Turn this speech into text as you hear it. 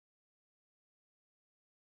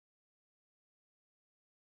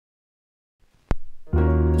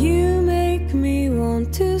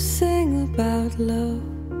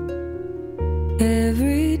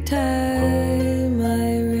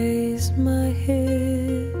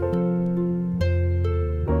head.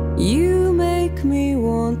 You make me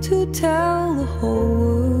want to tell the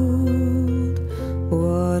whole world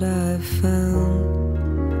what I've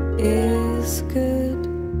found is good.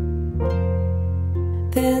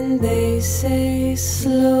 Then they say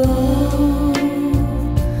slow,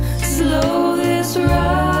 slow this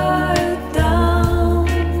ride down.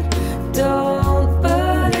 Don't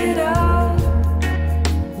burn it out,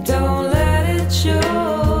 don't let it show.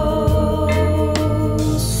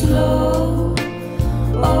 Slow,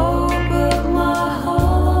 oh, but my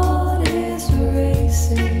heart is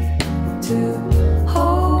racing to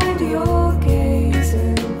hold your gaze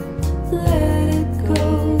and let it go.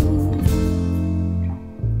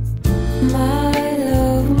 My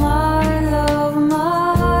love, my love,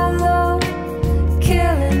 my love,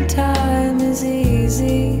 killing time is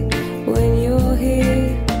easy when you're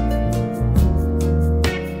here.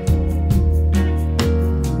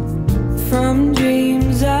 From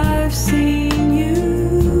dreams I've seen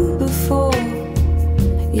you before.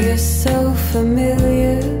 You're so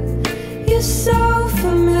familiar, you're so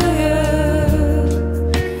familiar.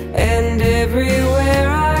 And everywhere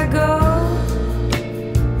I go,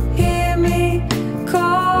 hear me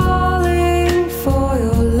calling for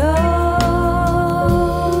your love.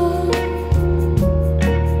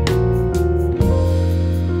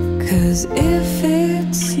 'Cause if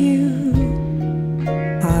it's you,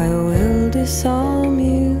 I will disarm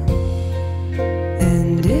you.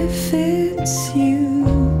 And if it's you,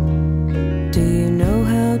 do you know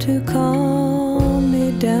how to calm me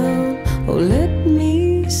down? Or let me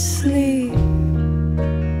sleep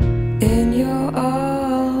in your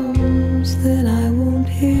arms, then I won't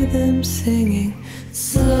hear them singing.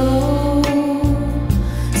 Slow,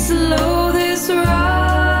 slow this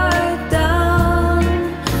ride down.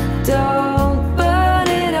 Don't burn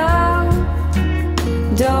it out,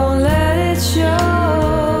 don't let it show.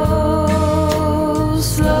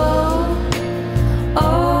 Slow,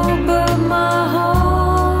 oh, but my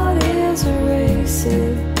heart is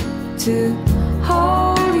racing to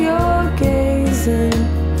hold your gaze and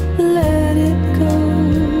let it go.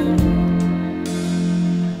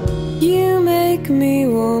 You make me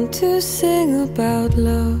want to sing about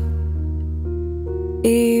love,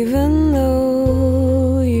 even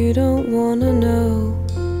though you don't wanna know.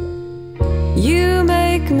 You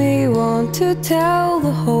make me want to tell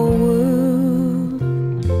the whole world